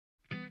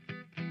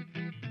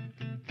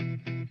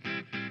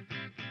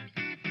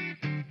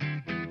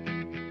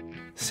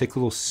Sick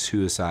Little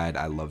Suicide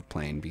I loved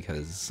playing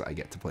because I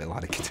get to play a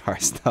lot of guitar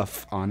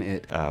stuff on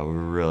it. We're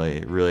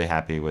really, really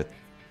happy with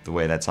the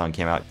way that song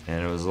came out,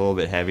 and it was a little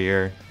bit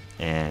heavier,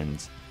 and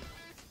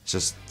it's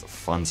just a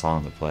fun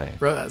song to play.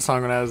 Wrote that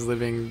song when I was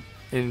living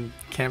in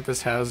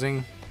campus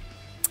housing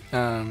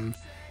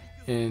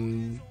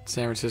in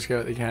San Francisco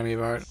at the Academy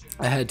of Art.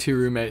 I had two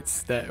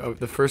roommates that,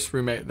 the first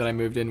roommate that I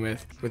moved in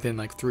with, within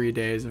like 3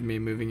 days of me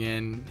moving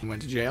in, he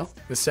went to jail.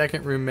 The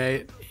second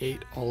roommate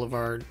ate all of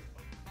our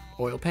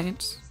oil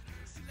paints,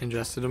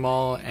 ingested them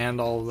all,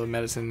 and all the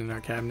medicine in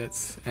our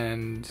cabinets,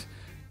 and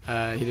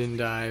he didn't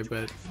die,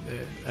 but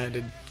I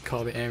did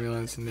call the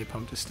ambulance and they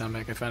pumped his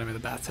stomach. I found him in the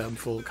bathtub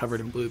covered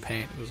in blue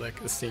paint. It was like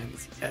a scene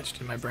that's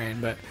etched in my brain.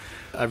 But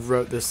I've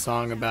wrote this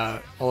song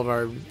about all of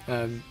our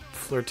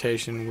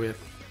flirtation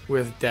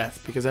with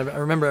death, because I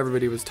remember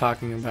everybody was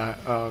talking about,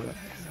 oh,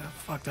 how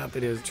fucked up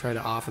it is to try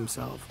to off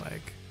himself,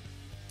 like,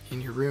 in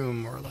your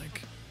room or,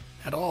 like,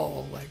 at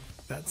all. Like,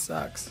 that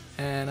sucks.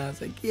 And I was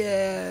like,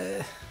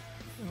 yeah.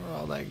 We're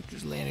all, like,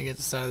 just laying against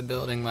the side of the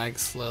building, like,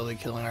 slowly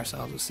killing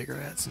ourselves with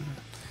cigarettes and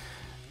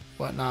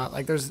whatnot.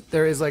 Like,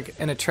 there is like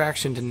an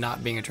attraction to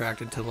not being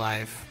attracted to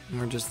life, and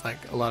we're just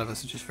like, a lot of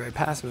us are just very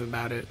passive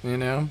about it, you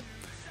know.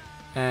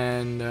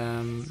 And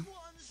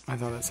I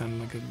thought that sounded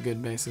like a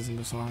good basis in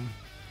the song.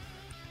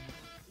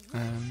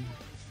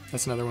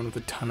 That's another one with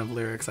a ton of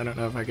lyrics. I don't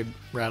know if I could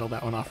rattle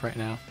that one off right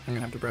now. I'm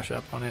gonna have to brush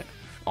up on it.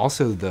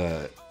 Also,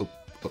 the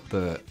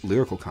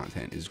lyrical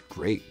content is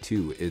great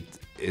too.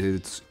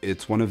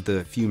 It's one of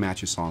the few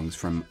Matches songs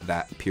from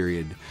that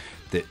period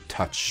that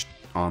touched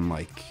on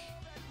like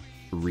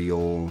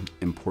real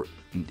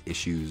important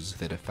issues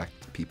that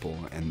affect people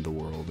and the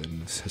world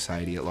and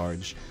society at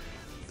large.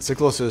 Sick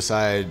Little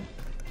Suicide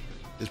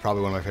is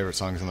probably one of my favorite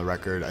songs on the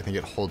record. I think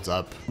it holds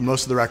up.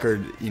 Most of the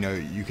record, you know,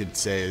 you could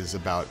say is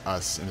about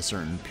us in a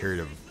certain period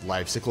of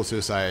life. Sick Little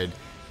Suicide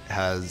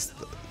has,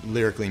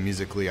 lyrically,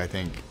 musically, I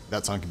think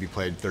that song could be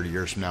played 30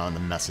 years from now and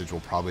the message will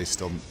probably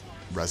still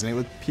resonate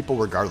with people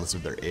regardless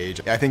of their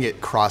age. I think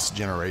it crossed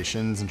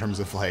generations in terms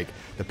of like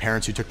the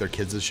parents who took their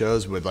kids to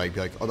shows would like be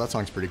like, oh, that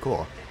song's pretty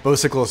cool. But with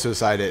Sick Little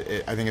Suicide,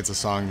 I think it's a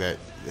song that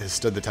has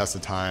stood the test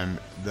of time,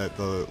 that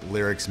the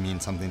lyrics mean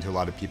something to a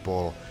lot of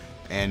people,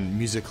 and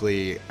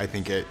musically I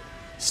think it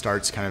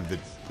starts kind of the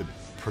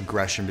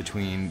progression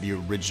between the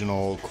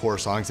original core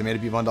songs that made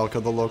it be Von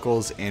Delco, the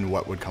Locals, and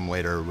what would come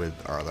later with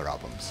our other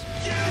albums.